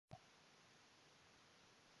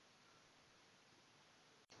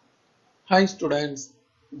Hi students,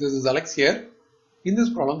 this is Alex here. In this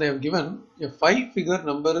problem they have given a 5-figure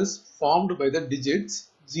number is formed by the digits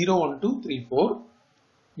 0, 1, 2, 3, 4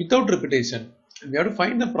 without repetition. And we have to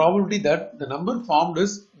find the probability that the number formed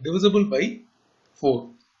is divisible by 4.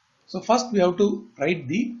 So first we have to write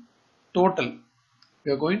the total.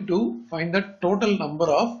 We are going to find the total number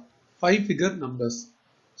of 5-figure numbers.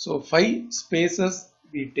 So 5 spaces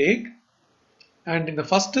we take, and in the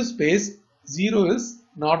first space 0 is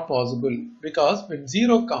not possible because when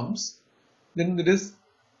 0 comes then it is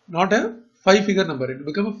not a 5-figure number, it will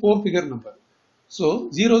become a 4-figure number.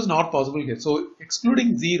 So 0 is not possible here. So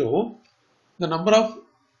excluding 0, the number of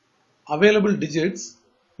available digits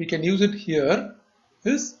we can use it here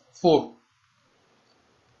is 4.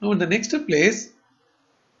 Now in the next place,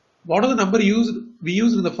 what are the number we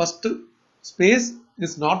used in the first space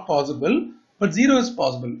is not possible, but 0 is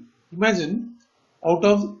possible. Imagine out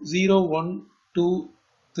of 0, 1, 2,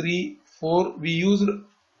 3, 4, we used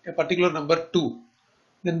a particular number 2.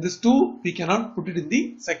 Then this 2 we cannot put it in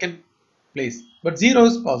the second place, but 0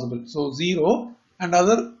 is possible. So 0 and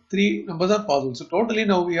other 3 numbers are possible. So totally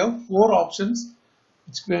now we have 4 options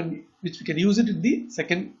which we can use it in the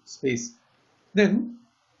second space. Then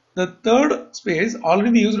the third space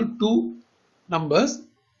already we used 2 numbers,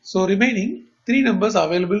 so remaining 3 numbers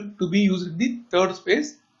available to be used in the third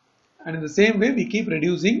space. And in the same way we keep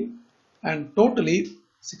reducing, and totally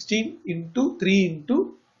 16 into 3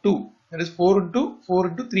 into 2, that is 4 into 4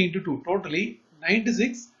 into 3 into 2, totally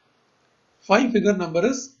 96 5-figure number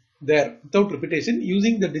is there without repetition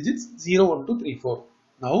using the digits 0, 1, 2, 3, 4.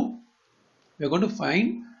 Now we are going to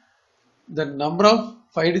find the number of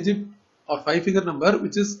 5-digit or 5-figure number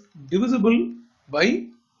which is divisible by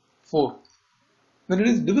 4. When it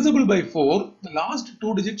is divisible by 4, the last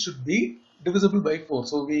 2 digits should be divisible by 4.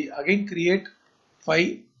 So we again create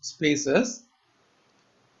 5 spaces.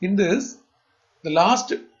 In this, the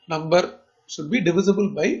last number should be divisible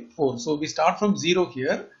by 4. So we start from 0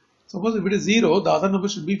 here. Suppose if it is 0, the other number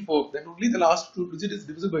should be 4. Then only the last 2 digits is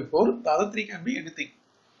divisible by 4. The other 3 can be anything.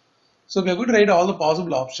 So we are going to write all the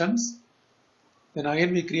possible options. Then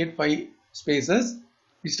again we create 5 spaces.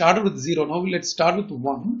 We started with 0. Now let's start with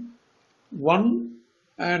 1. 1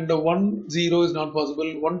 and 1, 0 is not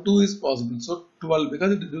possible. 1, 2 is possible. So 12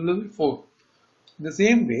 because it is divisible by 4. In the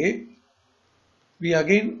same way, we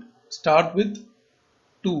again start with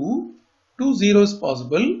 2. 2, 0 is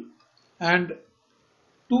possible, and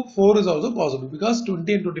 2, 4 is also possible because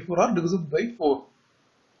 20 and 24 are divisible by 4.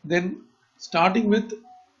 Then starting with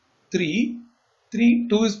 3, 3,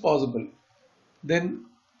 2 is possible. Then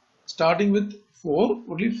starting with 4,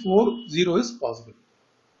 only 4, 0 is possible.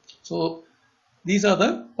 So these are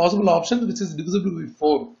the possible options which is divisible by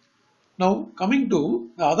 4. Now coming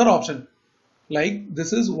to the other option, like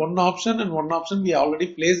this is one option and one option we already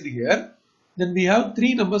placed here. Then we have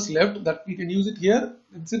 3 numbers left that we can use it here,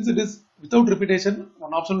 and since it is without repetition,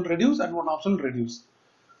 one option will reduce and one option will reduce.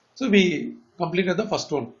 So we completed the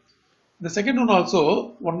first one. The second one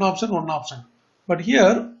also one option. But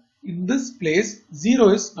here in this place 0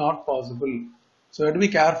 is not possible. So you have to be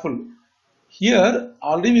careful. Here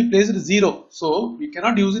already we placed 0, so we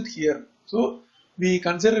cannot use it here. So we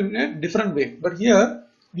consider it in a different way. But here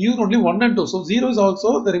we use only 1 and 2. So 0 is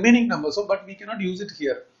also the remaining number. So but we cannot use it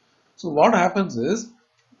here. So what happens is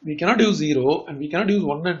we cannot use 0 and we cannot use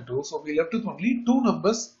 1 and 2. So we left with only 2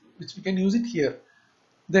 numbers which we can use it here.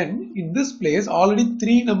 Then in this place already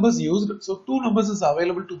 3 numbers used. So 2 numbers is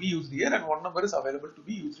available to be used here and 1 number is available to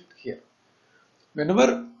be used here.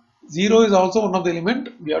 Whenever 0 is also one of the element,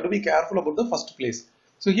 we have to be careful about the first place.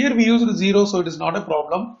 So here we used 0, so it is not a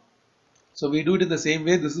problem. So we do it in the same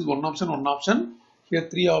way. This is one option. Here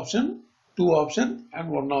 3 option, 2 option and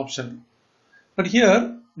 1 option. But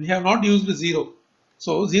here we have not used 0.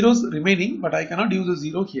 So 0 is remaining, but I cannot use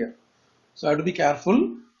 0 here. So I have to be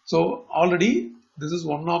careful. So already this is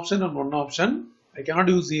one option and one option. I cannot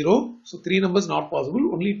use 0. So 3 numbers not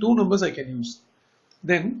possible. Only 2 numbers I can use.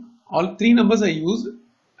 Then all 3 numbers I used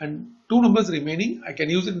and 2 numbers remaining I can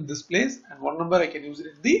use it in this place, and 1 number I can use it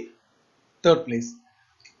in the third place.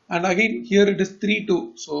 And again here it is 3,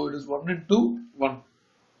 2. So it is 1 and 2, 1.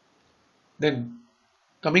 Then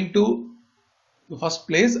coming to the first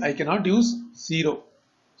place I cannot use 0.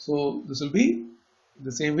 So this will be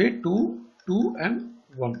the same way 2, 2 and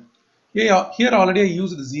 1. Here already I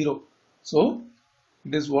used 0. So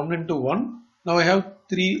it is 1 and 2, 1. Now I have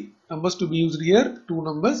 3 numbers to be used here, 2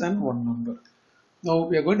 numbers and 1 number. Now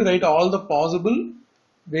we are going to write all the possible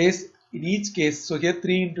ways in each case. So here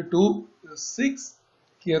 3 into 2 is 6.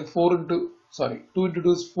 Here 2 into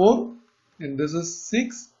 2 is 4. And this is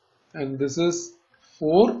 6. And this is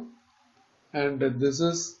 4. And this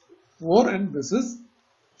is 4 and this is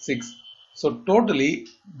 6. So totally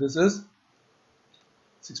this is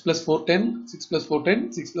 6 plus 4 10, 6 plus 4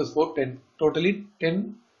 10, 6 plus 4 10. Totally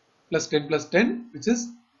 10 plus 10 plus 10, which is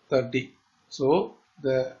 30. So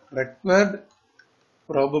the required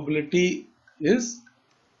probability is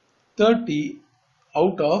 30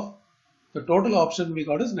 out of the total option we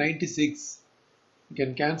got is 96. You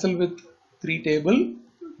can cancel with 3 table,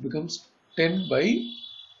 becomes 10 by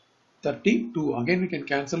 32. Again we can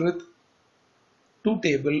cancel with 2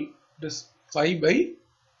 table, it is 5 by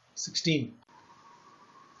 16.